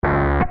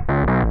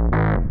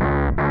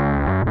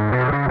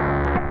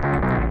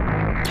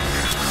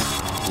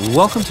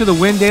Welcome to the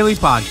Win Daily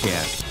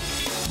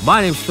Podcast. My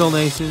name's Phil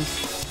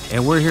Nasons,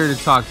 and we're here to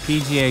talk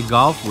PGA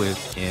golf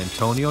with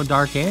Antonio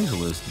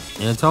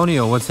Darkangelis.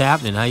 Antonio, what's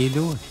happening? How you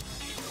doing?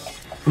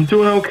 I'm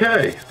doing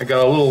okay. I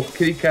got a little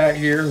kitty cat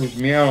here who's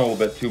meowing a little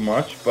bit too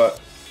much,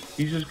 but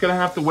he's just going to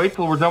have to wait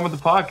till we're done with the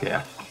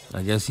podcast.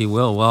 I guess he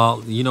will.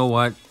 Well, you know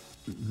what?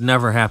 It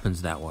never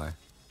happens that way.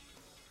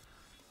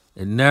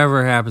 It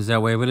never happens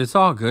that way, but it's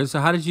all good.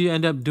 So how did you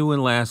end up doing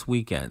last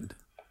weekend?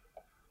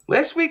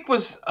 Last week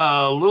was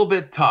a little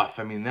bit tough.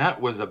 I mean, that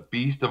was a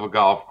beast of a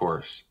golf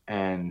course.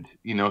 And,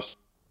 you know,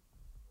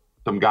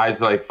 some guys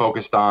that I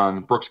focused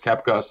on, Brooks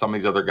Koepka, some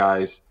of these other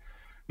guys,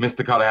 missed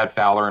the cut. I had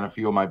Fowler in a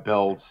few of my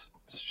builds.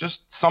 It's just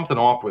something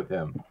off with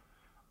him.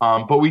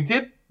 But we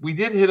did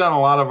hit on a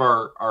lot of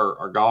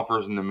our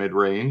golfers in the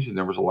mid-range, and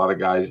there was a lot of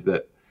guys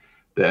that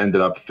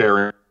ended up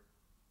faring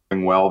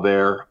well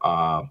there.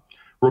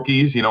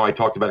 Rookies, you know, I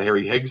talked about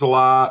Harry Higgs a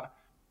lot.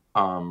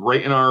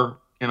 Right in our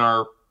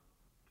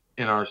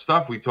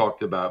stuff, we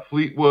talked about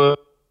Fleetwood.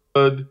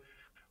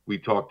 We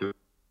talked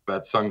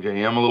about Sung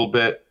J M a little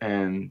bit,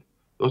 and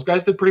those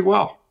guys did pretty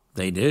well.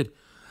 They did.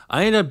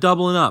 I ended up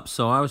doubling up,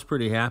 so I was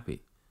pretty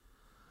happy.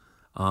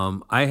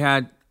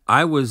 I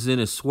was in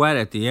a sweat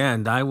at the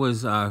end. I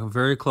was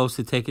very close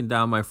to taking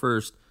down my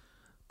first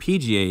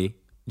PGA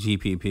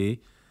GPP,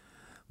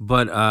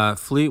 but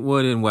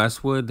Fleetwood and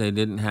Westwood, they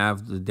didn't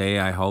have the day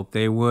I hoped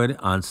they would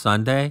on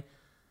Sunday.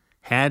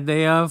 Had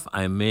they have,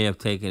 I may have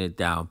taken it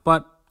down,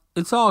 but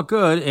it's all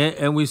good.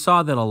 And we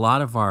saw that a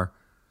lot of our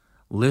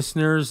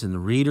listeners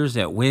and readers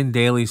at Win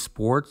Daily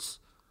Sports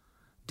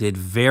did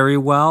very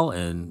well,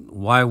 and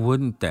why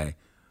wouldn't they?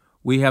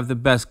 We have the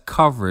best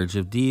coverage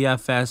of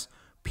DFS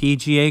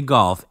PGA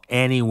golf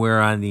anywhere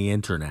on the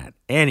internet.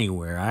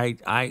 Anywhere.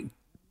 I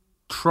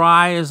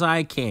try as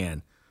I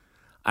can.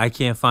 I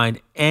can't find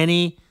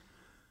any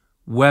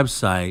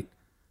website,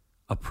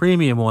 a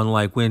premium one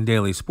like Win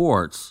Daily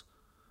Sports,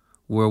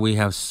 where we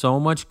have so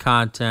much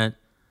content,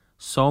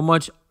 so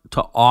much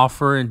to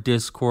offer in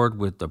Discord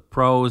with the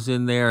pros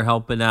in there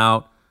helping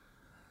out.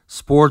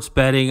 Sports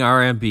betting,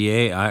 our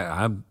NBA,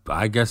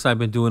 I guess I've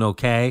been doing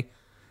okay.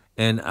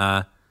 And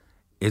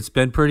it's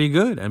been pretty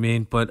good. I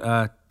mean,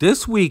 but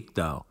this week,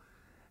 though,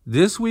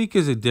 this week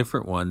is a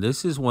different one.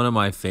 This is one of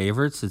my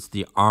favorites. It's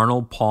the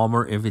Arnold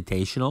Palmer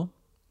Invitational.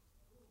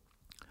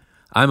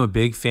 I'm a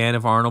big fan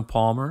of Arnold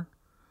Palmer.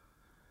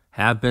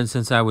 Have been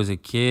since I was a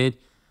kid.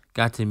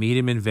 Got to meet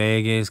him in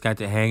Vegas. Got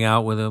to hang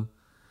out with him.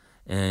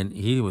 And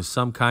he was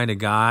some kind of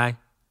guy.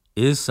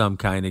 Is some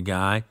kind of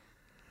guy.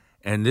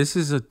 And this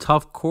is a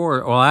tough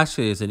course. Well,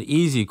 actually, it's an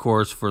easy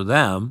course for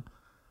them.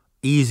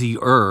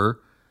 Easier.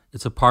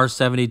 It's a par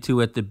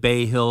 72 at the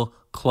Bay Hill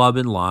Club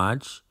and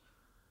Lodge.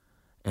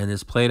 And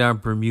it's played on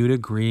Bermuda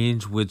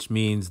greens, which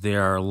means they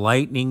are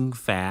lightning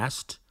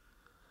fast.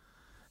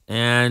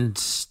 And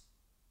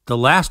the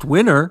last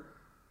winner,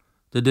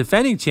 the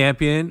defending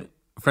champion,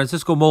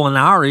 Francisco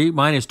Molinari,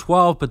 minus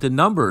 12, but the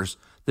numbers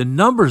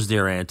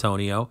there,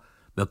 Antonio.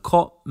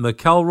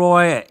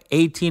 McElroy at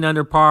 18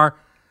 under par,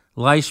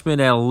 Leishman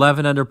at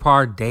 11 under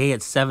par, Day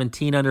at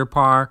 17 under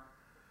par,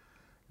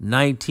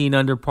 19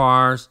 under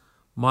pars.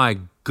 My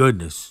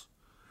goodness,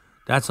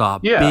 that's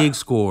big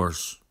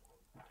scores.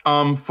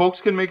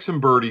 Folks can make some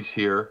birdies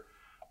here.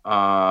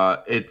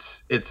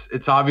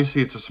 It's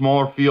obviously it's a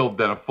smaller field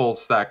than a full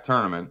stack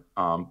tournament,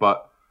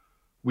 but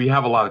we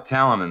have a lot of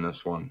talent in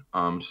this one.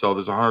 So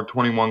there's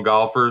 121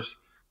 golfers.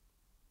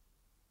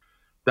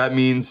 That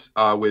means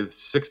with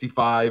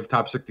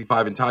top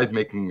 65 in ties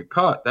making the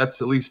cut, that's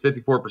at least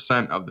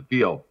 54% of the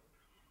field.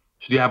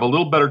 So you have a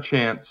little better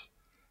chance,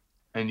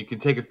 and you can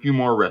take a few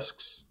more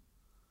risks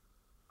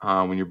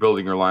when you're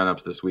building your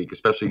lineups this week,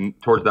 especially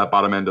towards that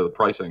bottom end of the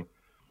pricing.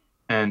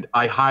 And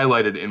I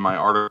highlighted in my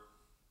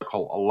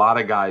article a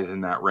lot of guys in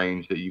that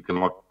range that you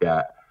can look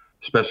at,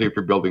 especially if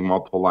you're building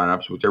multiple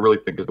lineups, which I really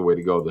think is the way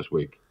to go this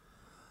week.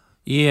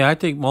 Yeah, I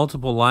think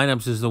multiple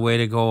lineups is the way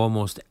to go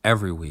almost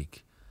every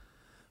week.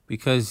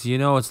 Because, you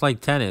know, it's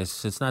like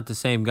tennis. It's not the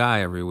same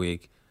guy every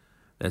week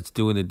that's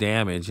doing the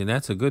damage, and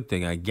that's a good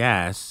thing, I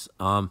guess.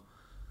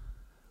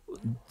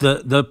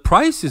 The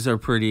prices are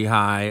pretty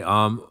high.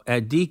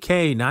 At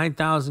DK,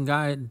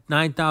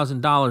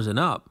 $9,000 and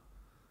up.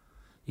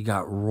 You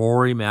got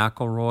Rory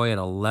McIlroy at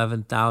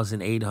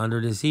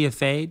 $11,800. Is he a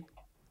fade?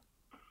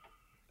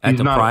 At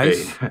the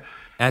price?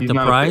 At the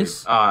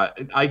price?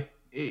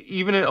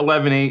 Even at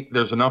 11.8,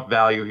 there's enough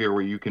value here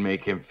where you can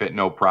make him fit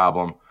no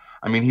problem.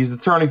 I mean, he's the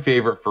tourney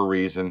favorite for a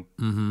reason.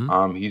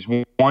 Mm-hmm. He's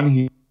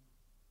won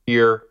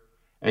here,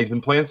 and he's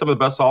been playing some of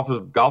the best golf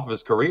of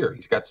his career.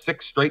 He's got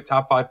 6 straight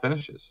top 5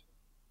 finishes.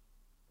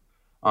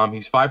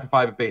 He's 5 for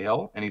 5 at Bay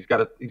Hill, and he's got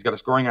a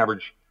scoring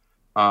average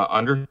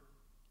under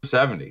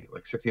 70,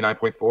 like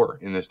 69.4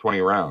 in this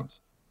 20 rounds.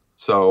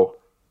 So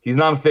he's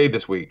not a fade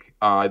this week.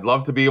 I'd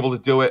love to be able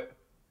to do it,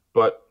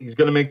 but he's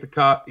going to make the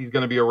cut. He's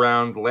going to be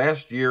around.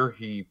 Last year,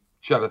 he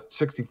shot a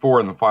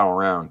 64 in the final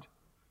round.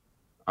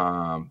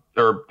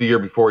 Or the year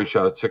before, he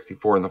shot a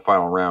 64 in the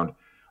final round.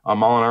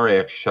 Molinari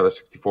actually shot a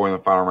 64 in the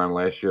final round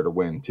last year to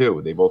win,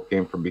 too. They both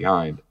came from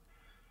behind.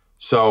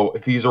 So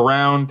if he's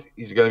around,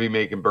 he's going to be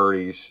making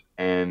birdies,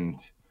 and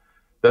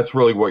that's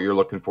really what you're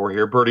looking for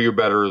here. Birdie or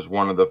better is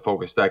one of the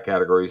focus stat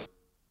categories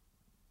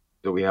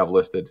that we have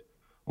listed,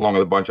 along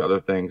with a bunch of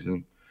other things.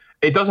 And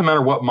it doesn't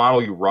matter what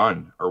model you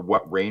run or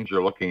what range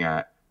you're looking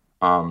at.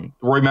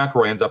 Rory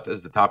McIlroy ends up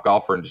as the top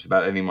golfer in just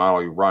about any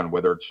model you run,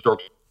 whether it's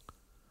strokes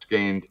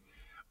gained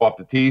off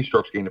the tee,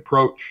 strokes gained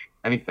approach,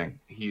 anything.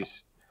 He's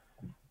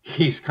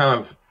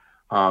kind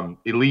of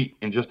elite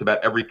in just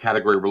about every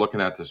category we're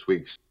looking at this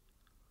week.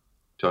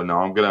 So no,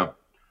 I'm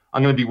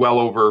gonna be well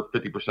over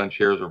 50%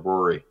 shares of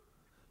Rory.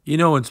 You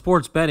know, in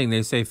sports betting,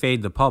 they say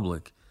fade the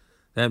public.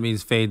 That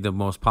means fade the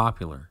most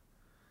popular.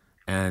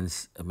 And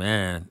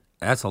man,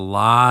 that's a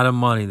lot of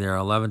money there.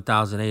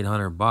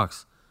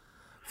 $11,800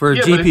 for a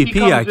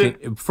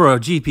GPP. For a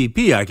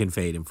GPP, I can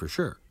fade him for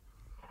sure.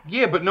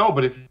 Yeah, but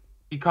if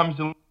he comes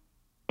in,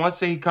 let's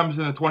say he comes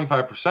in at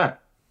 25%,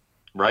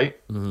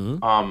 right?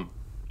 Mm-hmm.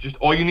 Just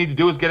all you need to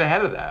do is get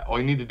ahead of that. All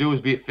you need to do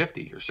is be at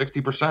 50 or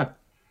 60%,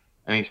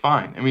 and he's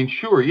fine. I mean,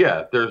 sure,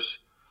 yeah, there's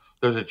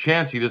a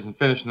chance he doesn't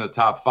finish in the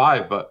top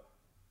 5, but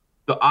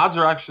the odds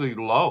are actually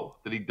low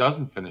that he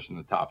doesn't finish in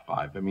the top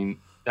 5. I mean,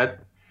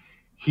 that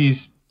he's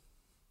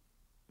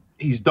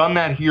done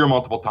that here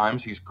multiple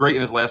times. He's great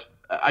in his last.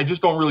 I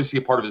just don't really see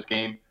a part of his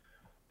game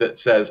that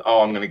says,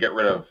 "Oh, I'm going to get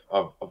rid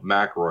of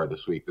McIlroy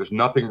this week." There's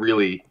nothing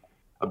really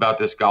about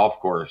this golf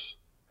course.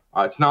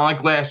 It's not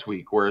like last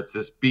week where it's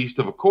this beast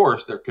of a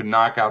course that could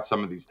knock out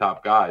some of these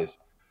top guys.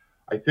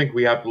 I think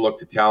we have to look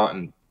to talent,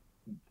 and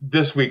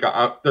this week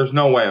there's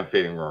no way I'm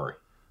fading Rory.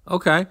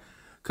 Okay,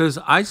 because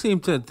I seem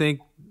to think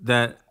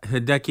that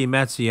Hideki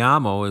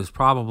Matsuyama is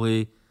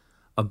probably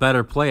a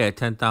better play at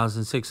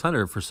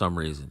 10,600 for some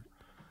reason.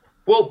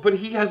 Well, but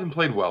he hasn't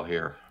played well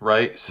here,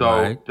 right?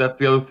 So That's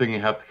the other thing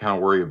you have to kind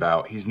of worry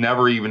about. He's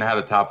never even had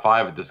a top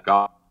 5 at this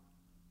golf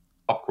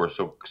course,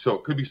 so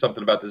it could be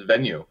something about this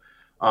venue.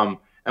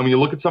 And when you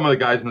look at some of the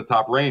guys in the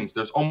top range,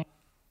 there's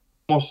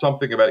almost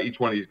something about each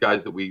one of these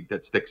guys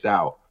that sticks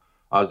out.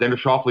 Xander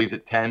Schauffele's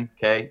at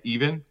 10K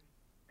even,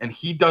 and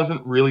he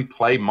doesn't really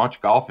play much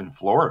golf in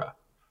Florida.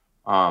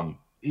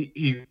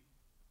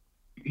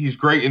 He's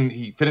great, and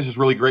he finishes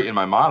really great in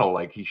my model.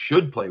 Like, he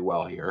should play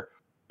well here,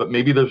 but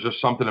maybe there's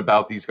just something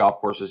about these golf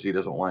courses he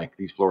doesn't like,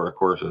 these Florida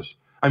courses.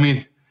 I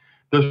mean,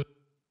 there's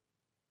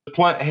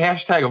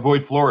hashtag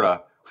avoid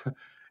Florida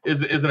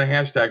isn't a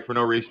hashtag for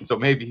no reason, so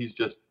maybe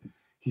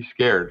he's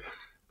scared.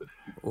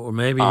 Or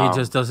maybe he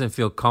just doesn't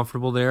feel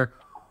comfortable there,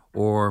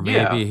 or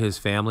maybe his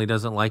family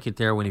doesn't like it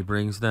there when he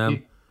brings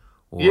them.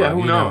 Who knows?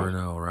 You never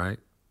know, right?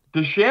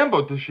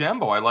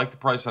 DeChambeau, I like the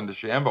price on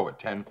DeChambeau at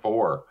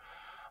 10-4.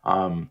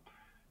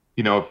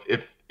 You know,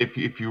 if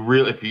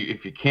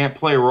you can't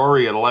play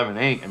Rory at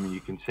 11-8, I mean, you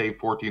can save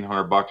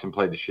 $1,400 and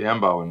play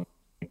DeChambeau, and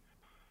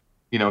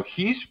you know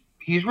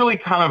he's really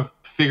kind of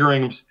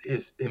figuring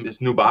his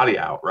new body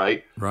out,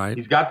 right? Right.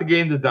 He's got the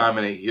game to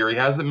dominate here. He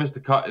hasn't missed a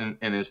cut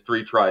in his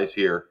 3 tries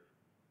here,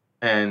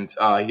 and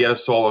he had a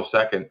solo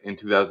second in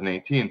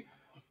 2018.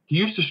 He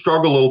used to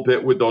struggle a little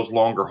bit with those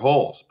longer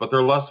holes, but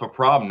they're less of a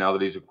problem now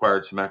that he's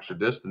acquired some extra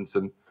distance.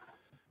 And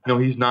you know,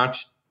 he's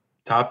notched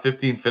top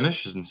 15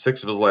 finishes in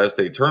 6 of his last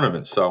 8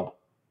 tournaments. So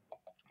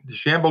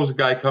DeChambeau's a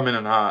guy coming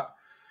in hot,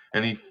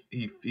 and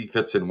he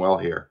fits in well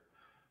here.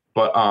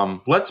 But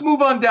let's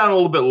move on down a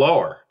little bit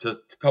lower to a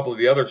couple of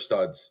the other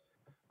studs.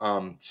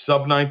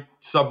 Sub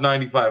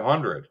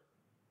 9,500.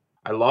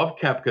 I love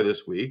Koepka this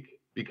week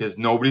because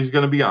nobody's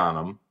going to be on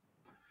him,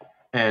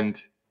 and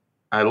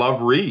I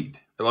love Reed.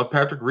 I love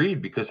Patrick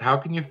Reed because how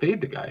can you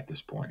fade the guy at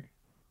this point?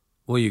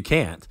 Well, you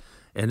can't,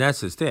 and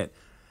that's just it.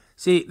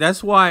 See,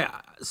 that's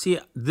why. See,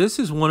 this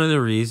is one of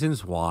the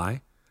reasons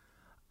why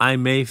I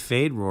may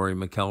fade Rory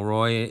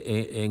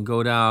McIlroy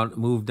and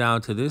move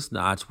down to this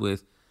notch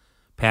with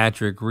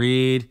Patrick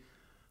Reed,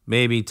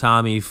 maybe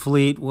Tommy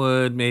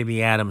Fleetwood,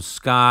 maybe Adam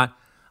Scott.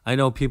 I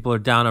know people are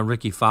down on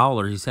Ricky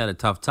Fowler. He's had a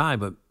tough time,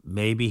 but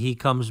maybe he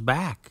comes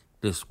back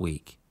this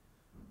week.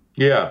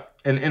 Yeah,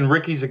 and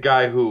Ricky's a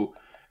guy who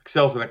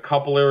excels in a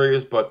couple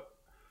areas, but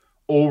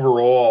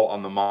overall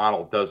on the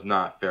model does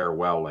not fare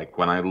well. Like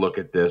when I look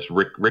at this,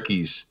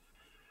 Ricky's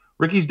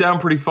down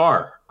pretty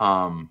far,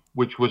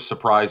 which was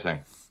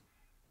surprising.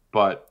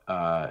 But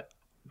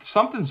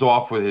something's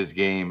off with his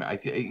game.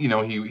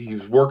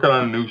 He's working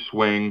on a new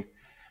swing,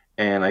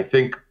 and I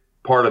think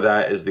part of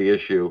that is the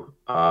issue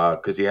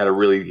because he had a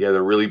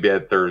really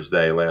bad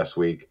Thursday last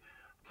week.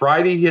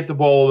 Friday he hit the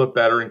ball a little bit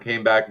better and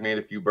came back and made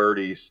a few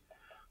birdies.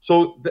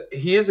 So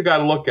he is a guy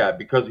to look at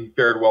because he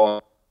fared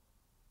well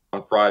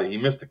on Friday. He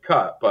missed a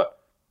cut, but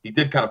he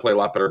did kind of play a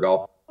lot better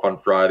golf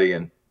on Friday,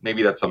 and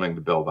maybe that's something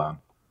to build on.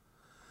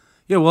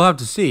 Yeah, we'll have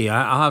to see.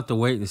 I'll have to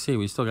wait and see.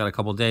 We still got a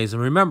couple days.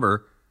 And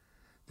remember,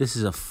 this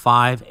is a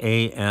 5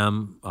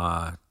 a.m.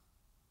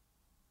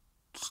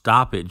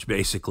 Stoppage,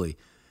 basically.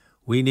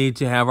 We need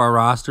to have our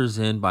rosters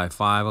in by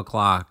 5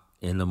 o'clock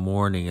in the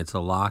morning. It's a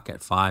lock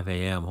at 5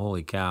 a.m.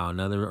 Holy cow,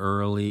 another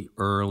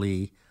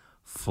early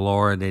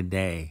Florida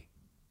day.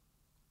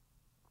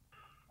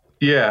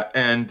 Yeah,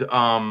 and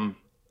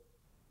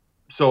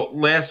so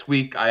last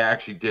week I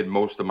actually did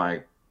most of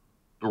my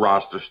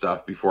roster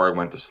stuff before I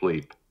went to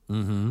sleep.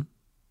 Mm-hmm.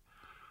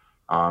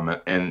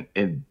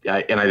 And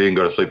I didn't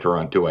go to sleep till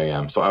around 2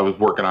 a.m. So I was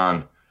working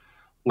on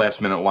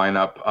last minute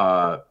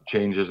lineup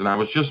changes, and I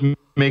was just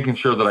making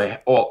sure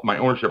that my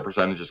ownership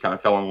percentages kind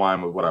of fell in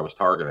line with what I was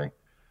targeting.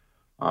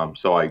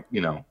 So I,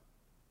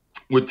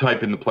 would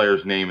type in the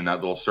player's name in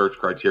that little search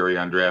criteria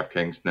on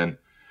DraftKings, and then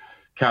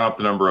count up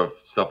the number of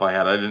stuff I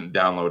had. I didn't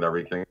download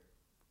everything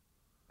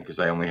because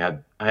I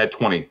had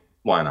 20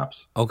 lineups.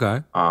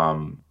 Okay.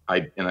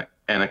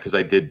 Because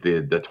I did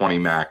the 20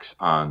 max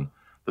on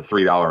the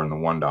 $3 and the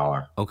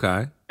 $1.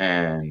 Okay.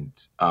 And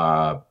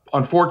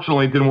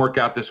unfortunately, it didn't work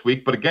out this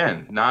week. But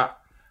again,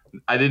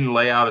 I didn't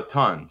lay out a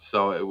ton,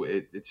 so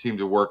it seemed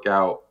to work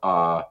out.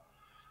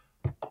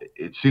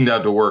 It seemed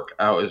to work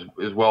out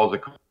as well as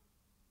it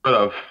could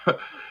have,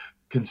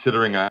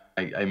 considering I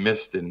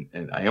missed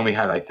and I only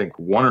had, I think,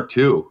 1 or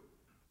 2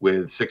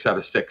 with 6 out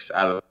of 6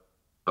 out of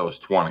those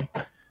 20.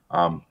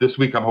 This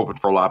week, I'm hoping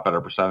for a lot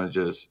better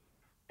percentages,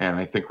 and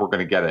I think we're going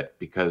to get it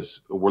because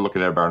we're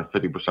looking at about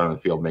 50% of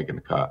the field making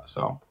the cut.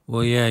 So,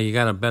 well, yeah, you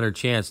got a better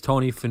chance.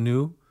 Tony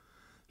Finau,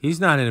 he's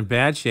not in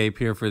bad shape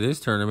here for this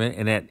tournament,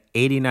 and at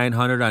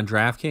 8,900 on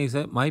DraftKings,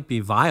 that might be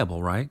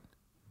viable, right?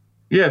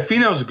 Yeah,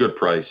 Finau's a good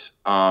price.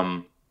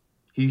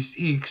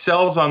 He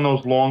excels on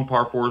those long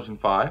par 4s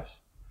and 5s,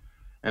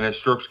 and his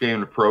strokes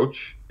gained approach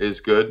is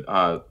good.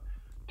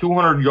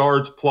 200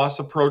 yards plus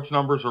approach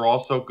numbers are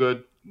also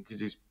good because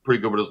he's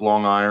pretty good with his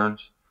long irons.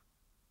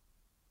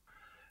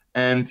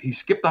 And he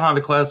skipped the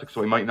Honda Classic,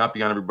 so he might not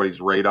be on everybody's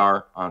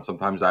radar.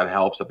 Sometimes that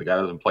helps if the guy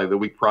doesn't play the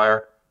week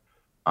prior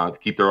to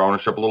keep their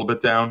ownership a little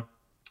bit down.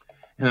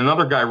 And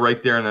another guy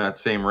right there in that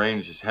same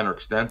range is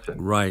Henrik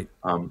Stenson. Right.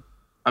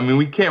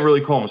 We can't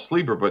really call him a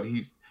sleeper, but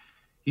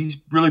he's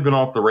really been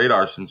off the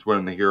radar since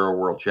winning the Hero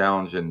World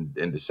Challenge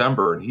in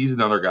December. And he's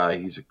another guy.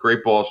 He's a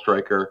great ball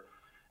striker,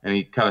 and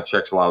he kind of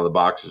checks a lot of the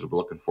boxes we're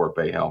looking for at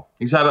Bay Hill.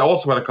 He's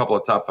also had a couple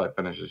of top 5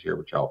 finishes here,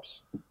 which helps.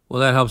 Well,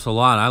 that helps a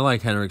lot. I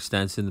like Henrik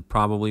Stenson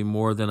probably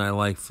more than I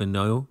like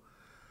Finau.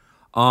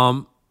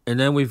 And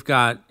then we've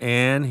got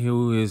Ann,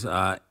 who is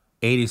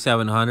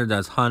 8,700.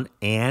 That's Hunt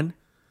Ann.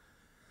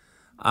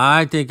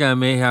 I think I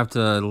may have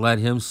to let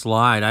him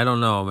slide. I don't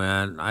know,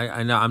 man.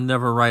 I know I'm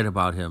never right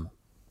about him.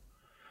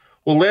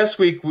 Well, last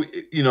week,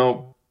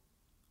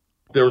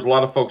 there was a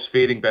lot of folks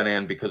fading Ben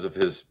Ann because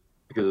his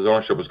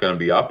ownership was going to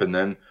be up, and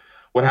then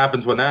what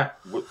happens when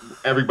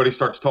everybody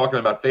starts talking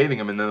about fading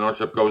him, and then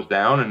ownership goes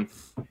down, and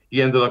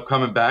he ended up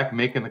coming back,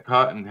 making the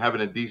cut, and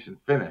having a decent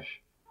finish.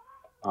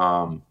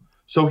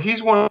 So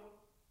he's one of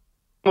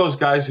those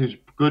guys who's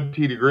good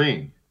tee to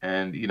green,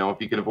 and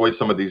if you can avoid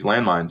some of these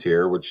landmines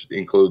here, which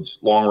includes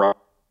long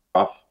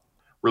rough,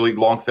 really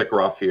long thick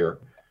rough here,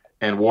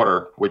 and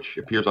water, which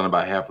appears on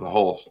about half of the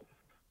holes.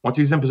 Once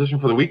he's in position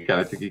for the weekend,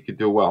 I think he could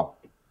do well.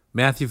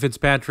 Matthew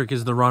Fitzpatrick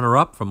is the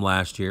runner-up from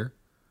last year.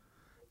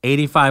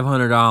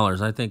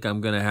 $8,500. I think I'm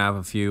going to have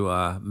a few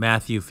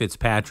Matthew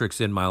Fitzpatricks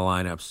in my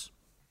lineups.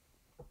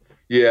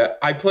 Yeah,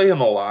 I play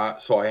him a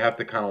lot, so I have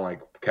to kind of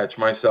catch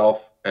myself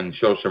and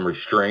show some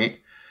restraint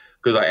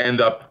because I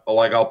end up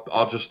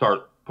I'll just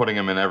start putting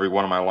him in every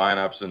one of my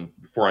lineups, and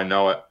before I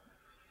know it,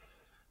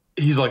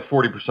 he's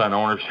 40%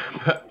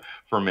 ownership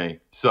for me.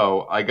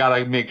 So I got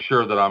to make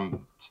sure that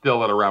I'm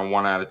still at around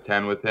 1 out of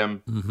 10 with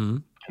him,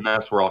 and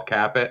that's where I'll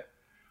cap it.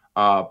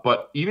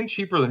 But even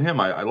cheaper than him,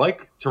 I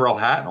like Tyrrell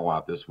Hatton a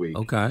lot this week.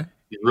 Okay.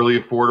 He's really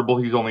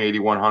affordable. He's only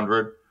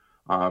 8,100.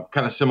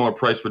 Kind of similar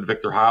price with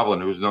Victor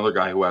Hovland, who's another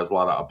guy who has a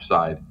lot of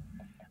upside.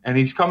 And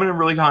he's coming in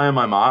really high in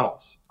my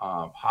models.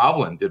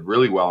 Hovland did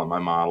really well in my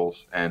models,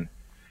 and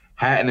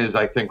Hatton is,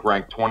 I think,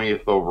 ranked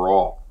 20th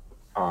overall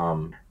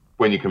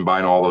when you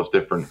combine all those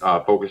different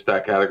focus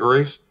stat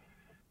categories.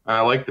 And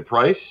I like the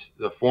price.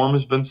 The form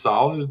has been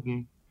solid,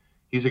 and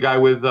he's a guy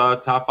with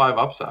top 5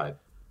 upside.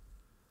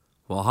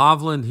 Well,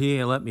 Hovland,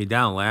 he let me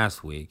down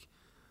last week,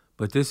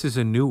 but this is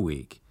a new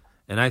week,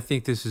 and I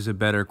think this is a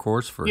better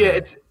course for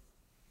him.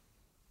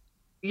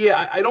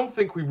 I don't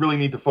think we really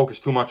need to focus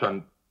too much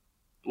on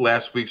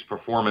last week's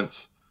performance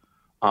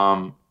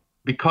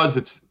because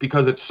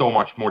it's so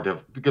much more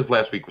difficult. Because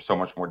last week was so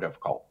much more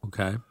difficult.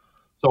 Okay.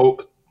 So,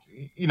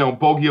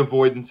 bogey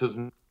avoidance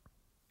isn't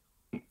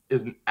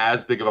as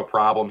big of a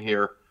problem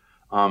here,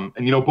 and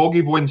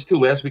bogey avoidance too.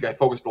 Last week I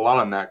focused a lot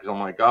on that because I'm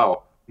like,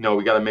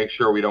 we got to make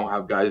sure we don't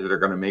have guys that are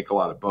going to make a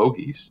lot of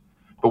bogeys.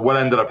 But what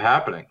ended up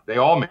happening? They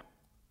all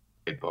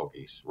made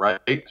bogeys,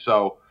 right?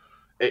 So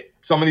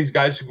some of these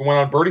guys who went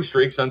on birdie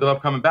streaks ended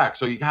up coming back.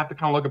 So you have to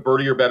kind of look at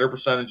birdie or better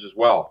percentage as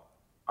well,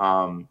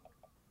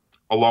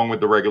 along with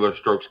the regular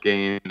strokes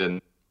gained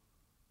and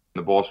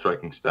the ball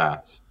striking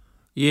stats.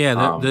 Yeah,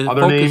 the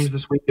other focus, names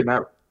this week in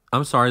that.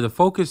 I'm sorry, the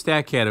focus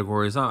stat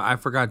categories, I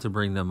forgot to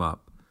bring them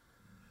up.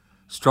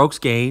 Strokes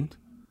gained,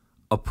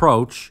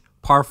 approach,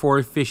 par 4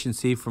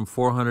 efficiency from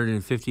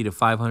 450 to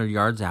 500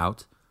 yards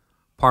out,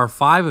 par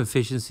 5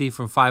 efficiency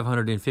from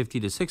 550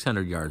 to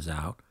 600 yards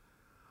out,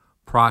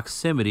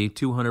 proximity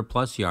 200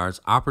 plus yards,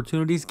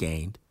 opportunities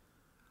gained,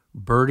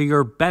 birdie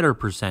or better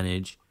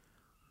percentage,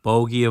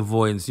 bogey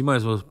avoidance. You might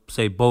as well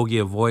say bogey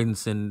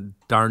avoidance in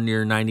darn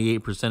near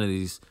 98% of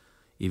these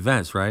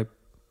events, right?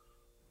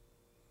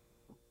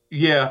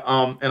 Yeah,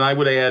 and I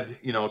would add,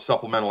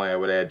 supplementally, I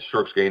would add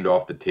strokes gained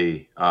off the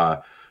tee.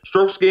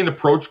 Strokes gained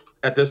approach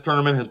at this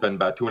tournament has been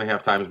about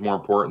 2.5 times more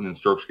important than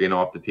strokes gained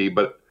off the tee,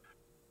 but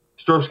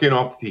strokes gained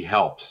off the tee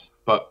helps.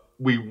 But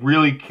we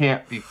really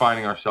can't be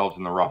finding ourselves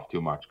in the rough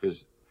too much because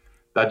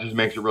that just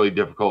makes it really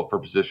difficult for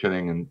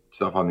positioning and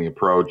stuff on the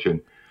approach.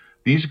 And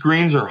these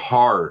greens are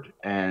hard,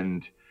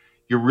 and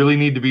you really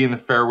need to be in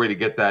the fairway to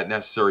get that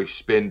necessary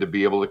spin to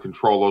be able to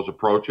control those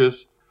approaches,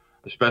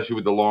 especially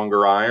with the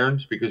longer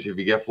irons, because if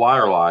you get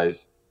flyer lies,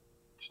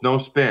 it's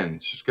no spin.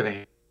 It's just going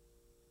to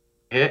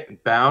hit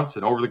and bounce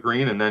and over the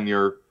green, and then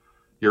you're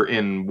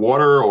in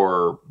water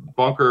or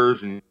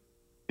bunkers, and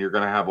you're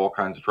going to have all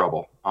kinds of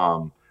trouble.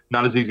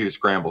 Not as easy to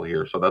scramble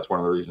here, so that's one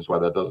of the reasons why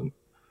that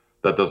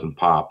doesn't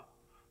pop.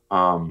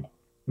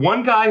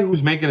 One guy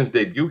who's making his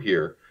debut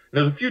here,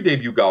 and there's a few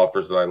debut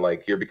golfers that I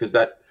like here because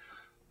that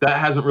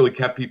hasn't really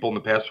kept people in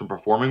the past from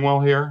performing well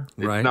here.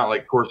 Right. It's not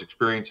like course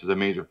experience is a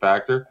major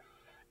factor.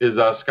 Is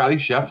Scotty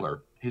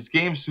Scheffler. His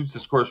game suits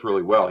this course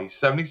really well. He's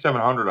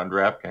 7,700 on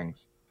DraftKings,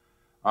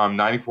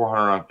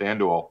 9,400 on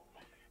FanDuel,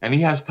 and he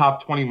has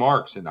top 20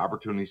 marks in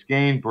opportunities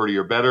gained, birdie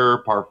or better,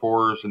 par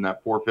fours in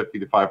that 450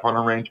 to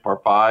 500 range,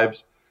 par fives,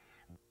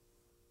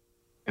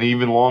 and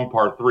even long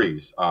par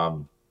threes.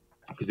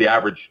 Because the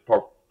average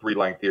par three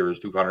length here is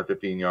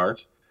 215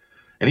 yards,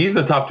 and he's in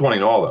the top 20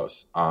 in all those.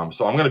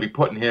 So I'm going to be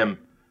putting him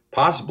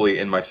possibly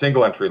in my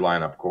single entry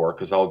lineup core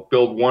because I'll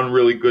build one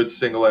really good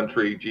single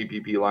entry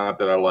GPP lineup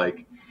that I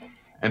like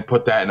and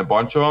put that in a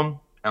bunch of them.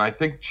 And I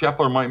think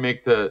Scheffler might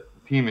make the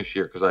team this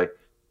year because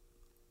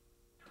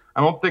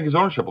I don't think his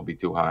ownership will be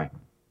too high.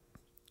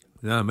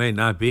 No, it may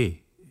not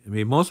be. I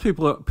mean, most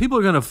people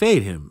are going to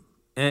fade him,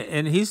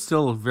 and he's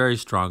still a very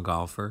strong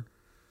golfer.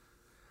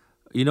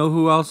 You know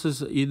who else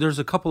is? There's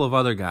a couple of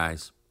other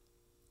guys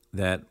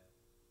that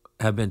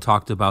have been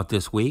talked about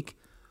this week.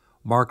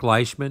 Mark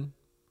Leishman,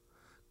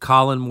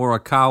 Colin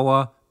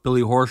Morikawa,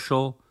 Billy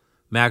Horschel,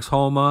 Max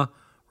Homa,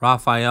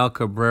 Rafael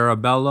Cabrera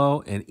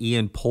Bello, and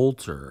Ian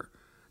Poulter.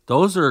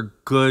 Those are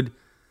good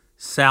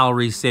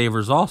salary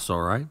savers also,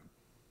 right?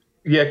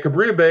 Yeah,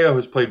 Cabrera Bello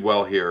has played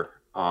well here.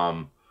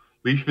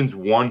 Leishman's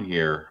won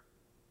here.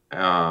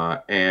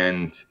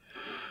 And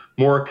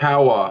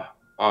Morikawa,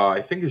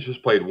 I think he's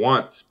just played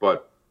once,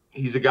 but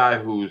he's a guy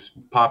who's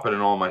popping in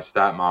all my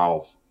stat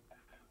models.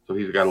 So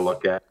he's a guy to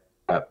look at.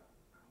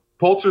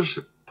 Poulter's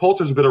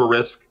a bit of a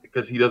risk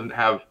because he doesn't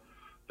have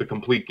the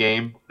complete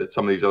game that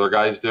some of these other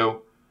guys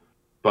do.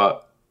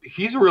 But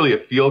he's really a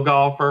field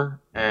golfer,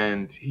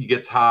 and he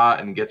gets hot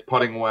and gets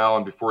putting well,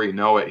 and before you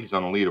know it, he's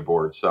on the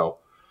leaderboard. So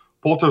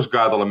Poulter's a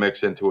guy that'll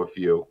mix into a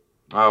few.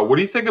 What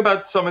do you think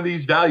about some of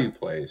these value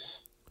plays?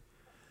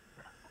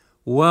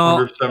 Well,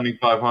 under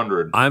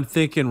 7,500. I'm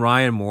thinking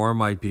Ryan Moore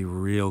might be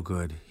real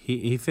good.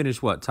 He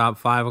finished, top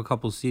 5 a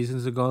couple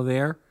seasons ago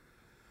there?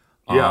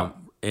 Yeah.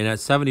 And at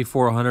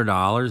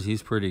 $7,400,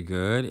 he's pretty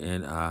good.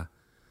 And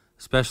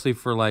especially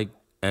for,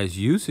 as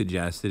you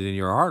suggested in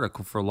your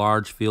article, for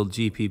large field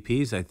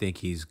GPPs, I think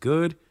he's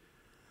good.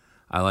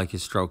 I like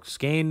his strokes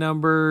gain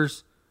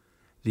numbers.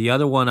 The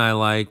other one I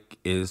like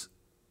is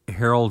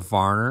Harold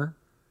Varner,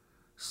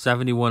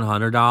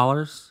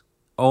 $7,100,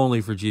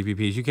 only for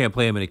GPPs. You can't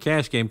play him in a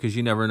cash game because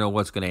you never know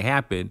what's going to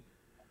happen.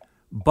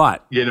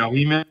 But he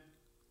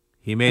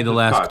made the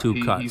last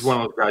two cuts. He's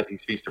one of those guys. He's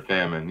feast or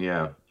famine.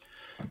 Yeah.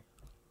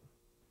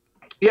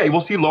 Yeah,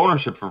 we'll see low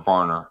ownership for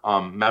Varner.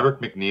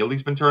 Maverick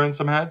McNeely's been turning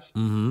some heads.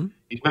 Mm-hmm.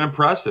 He's been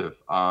impressive.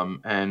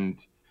 And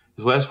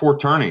his last 4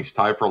 tourneys,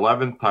 tied for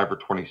 11th, tied for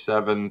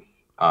 27th,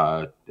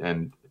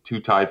 and 2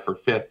 tied for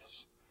 5th.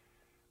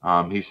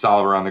 He's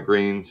solid around the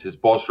greens. His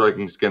ball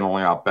striking is getting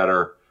only out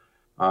better.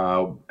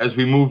 As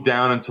we move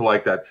down into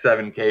that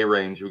 7K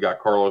range, we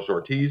got Carlos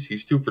Ortiz.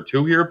 He's 2 for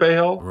 2 here at Bay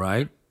Hill.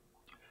 Right.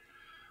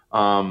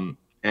 And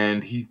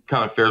he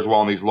kind of fares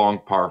well in these long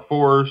par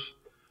 4s.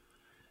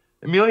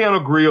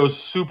 Emiliano Grillo's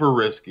super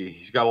risky.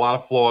 He's got a lot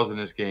of flaws in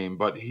his game,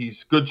 but he's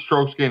good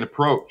strokes gain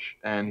approach,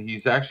 and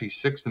he's actually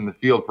 6th in the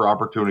field for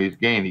opportunities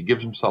gained. He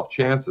gives himself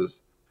chances.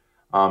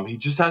 He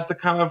just has to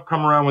kind of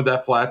come around with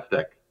that flat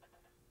stick.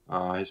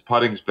 His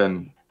putting's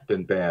been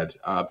bad,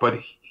 but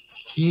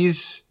he's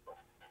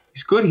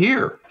good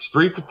here. He's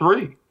 3 for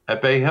 3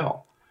 at Bay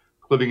Hill,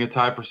 including a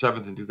tie for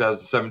 7th in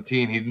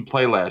 2017. He didn't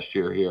play last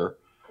year here.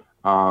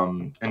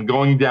 And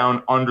going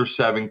down under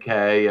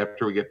 7K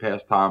after we get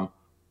past Tom,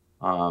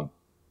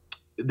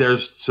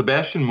 there's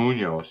Sebastian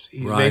Munoz.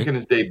 He's making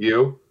his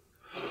debut,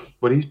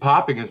 but he's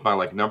popping as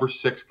my number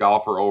 6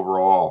 golfer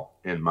overall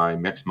in my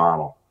mixed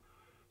model.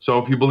 So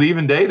if you believe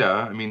in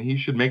data, I mean, he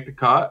should make the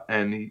cut,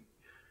 and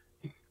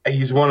I think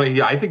he's one of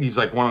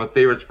the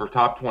favorites for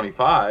top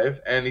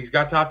 25, and he's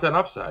got top 10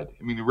 upside.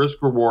 I mean, the risk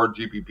reward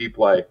GPP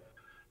play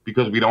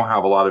because we don't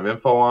have a lot of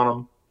info on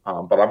him,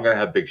 but I'm going to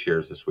have big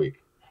shares this week.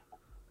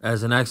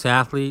 As an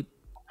ex-athlete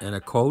and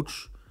a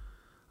coach,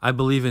 I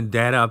believe in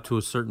data up to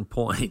a certain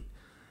point.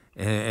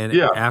 And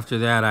after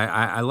that,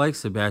 I like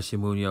Sebastian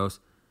Munoz.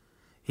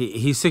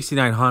 He's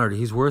 6,900.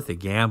 He's worth a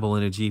gamble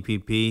in a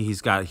GPP.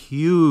 He's got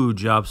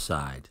huge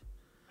upside,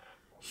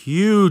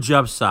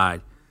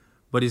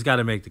 but he's got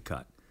to make the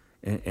cut,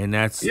 and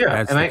that's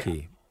the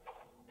key.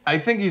 I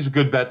think he's a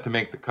good bet to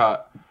make the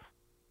cut.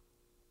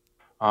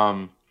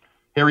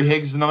 Harry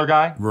Higgs is another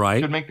guy,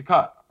 right? Should make the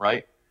cut,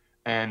 right?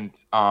 And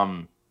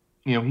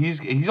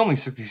he's only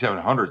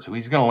 6,700, so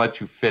he's going to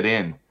let you fit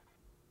in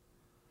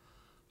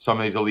some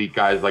of these elite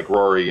guys like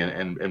Rory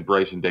and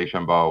Bryson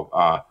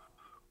DeChambeau.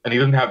 And he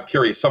doesn't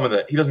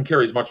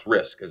carry as much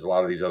risk as a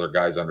lot of these other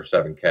guys under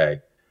 7K.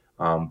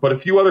 But a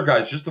few other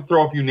guys, just to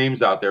throw a few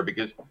names out there,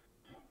 because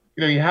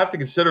you have to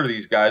consider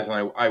these guys,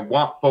 and I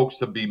want folks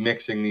to be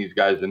mixing these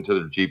guys into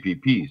their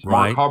GPPs.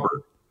 Right. Mark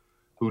Hubbard,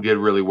 who did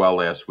really well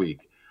last week.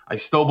 I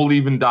still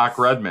believe in Doc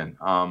Redman.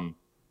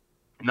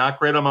 Not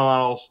great on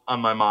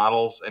my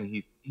models, and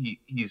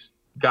he's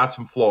got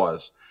some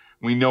flaws.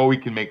 We know he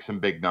can make some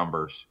big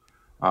numbers.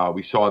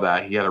 We saw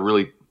that he had a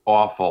really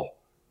awful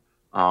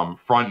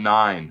front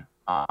nine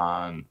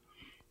on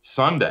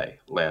Sunday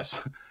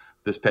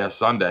this past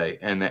Sunday,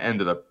 and it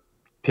ended up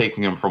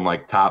taking him from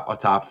like a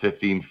top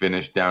 15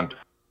 finish down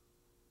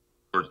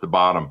towards the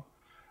bottom.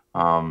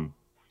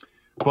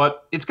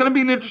 But it's going to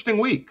be an interesting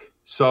week.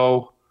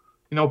 So,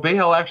 Bay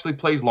Hill actually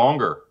plays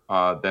longer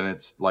than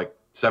it's like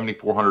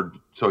 7,400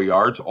 so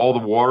yards. All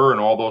the water and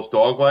all those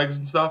dog legs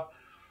and stuff.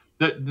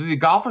 The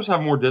golfers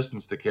have more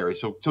distance to carry,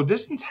 so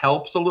distance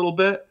helps a little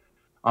bit,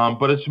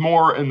 but it's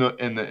more in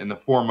the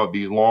form of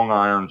these long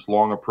irons,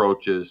 long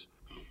approaches,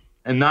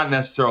 and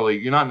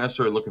you're not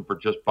necessarily looking for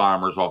just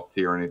bombers off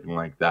the tee or anything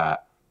like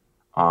that.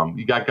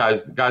 You got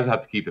guys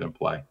have to keep it in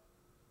play.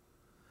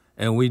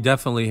 And we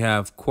definitely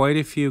have quite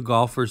a few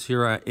golfers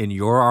here in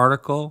your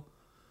article.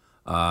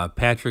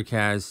 Patrick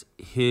has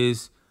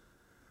his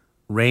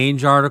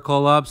range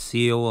article up.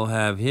 Seal will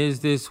have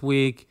his this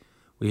week.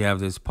 We have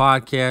this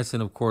podcast,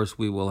 and of course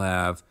we will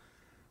have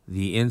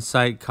the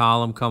insight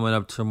column coming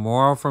up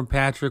tomorrow from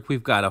Patrick.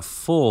 We've got a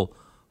full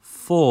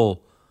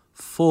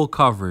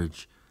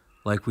coverage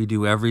like we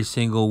do every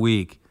single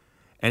week.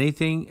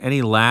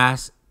 Any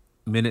last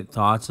minute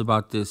thoughts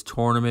about this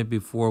tournament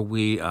before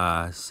we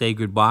say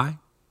goodbye?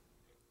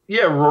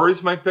 Yeah,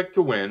 Rory's my pick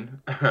to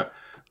win.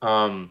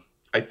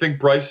 I think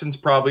Bryson's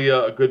probably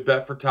a good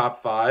bet for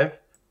top 5.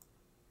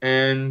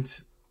 And,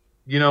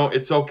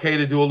 it's okay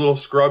to do a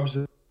little scrubs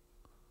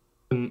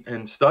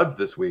and studs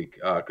this week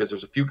because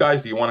there's a few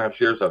guys that you want to have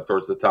shares of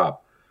towards the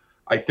top.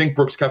 I think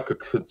Brooks Koepka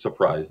could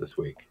surprise this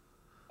week.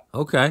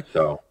 Okay.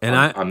 So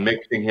I'm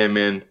mixing him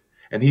in.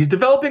 And he's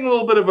developing a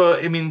little bit of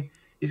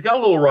he's got a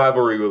little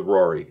rivalry with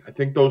Rory. I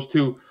think those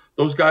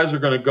guys are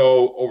going to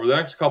go over the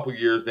next couple of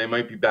years. They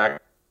might be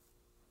back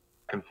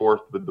and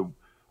forth with the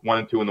 1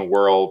 and 2 in the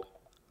world.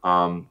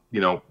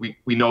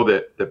 We know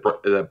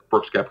that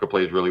Brooks Koepka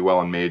plays really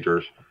well in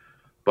majors,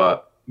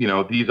 but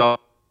these other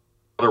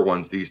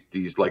ones,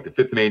 these like the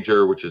 5th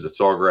major, which is at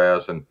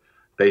Sawgrass, and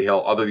Bay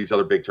Hill, these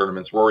other big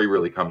tournaments, Rory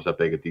really comes up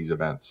big at these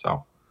events.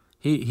 So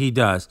he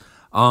does.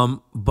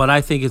 But I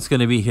think it's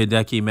going to be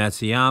Hideki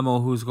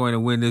Matsuyama who's going to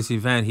win this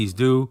event. He's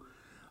due.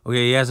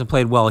 Okay, he hasn't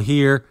played well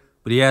here,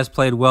 but he has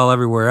played well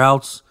everywhere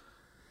else.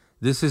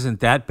 This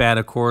isn't that bad,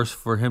 of course,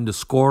 for him to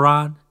score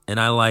on, and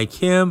I like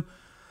him.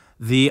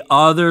 The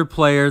other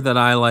player that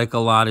I like a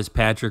lot is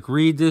Patrick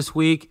Reed this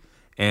week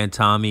and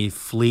Tommy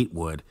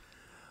Fleetwood.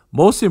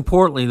 Most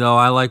importantly, though,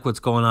 I like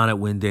what's going on at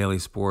Win Daily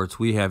Sports.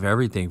 We have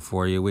everything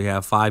for you. We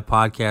have 5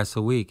 podcasts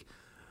a week.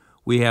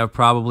 We have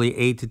probably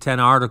 8 to 10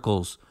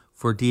 articles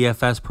for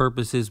DFS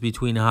purposes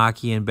between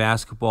hockey and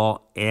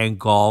basketball and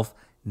golf,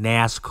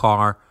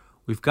 NASCAR.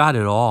 We've got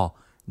it all.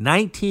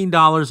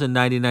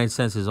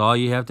 $19.99 is all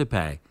you have to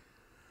pay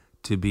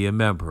to be a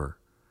member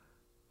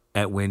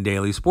at Win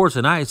Daily Sports,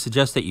 and I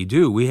suggest that you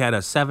do. We had a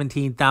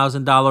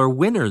 $17,000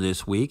 winner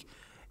this week,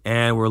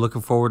 and we're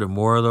looking forward to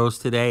more of those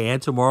today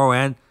and tomorrow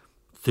and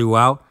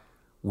throughout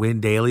Win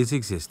Daily's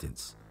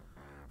existence.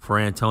 For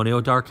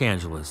Antonio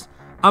Darkangelis,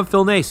 I'm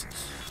Phil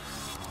Nasons.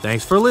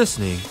 Thanks for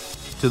listening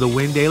to the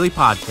Win Daily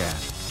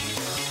Podcast.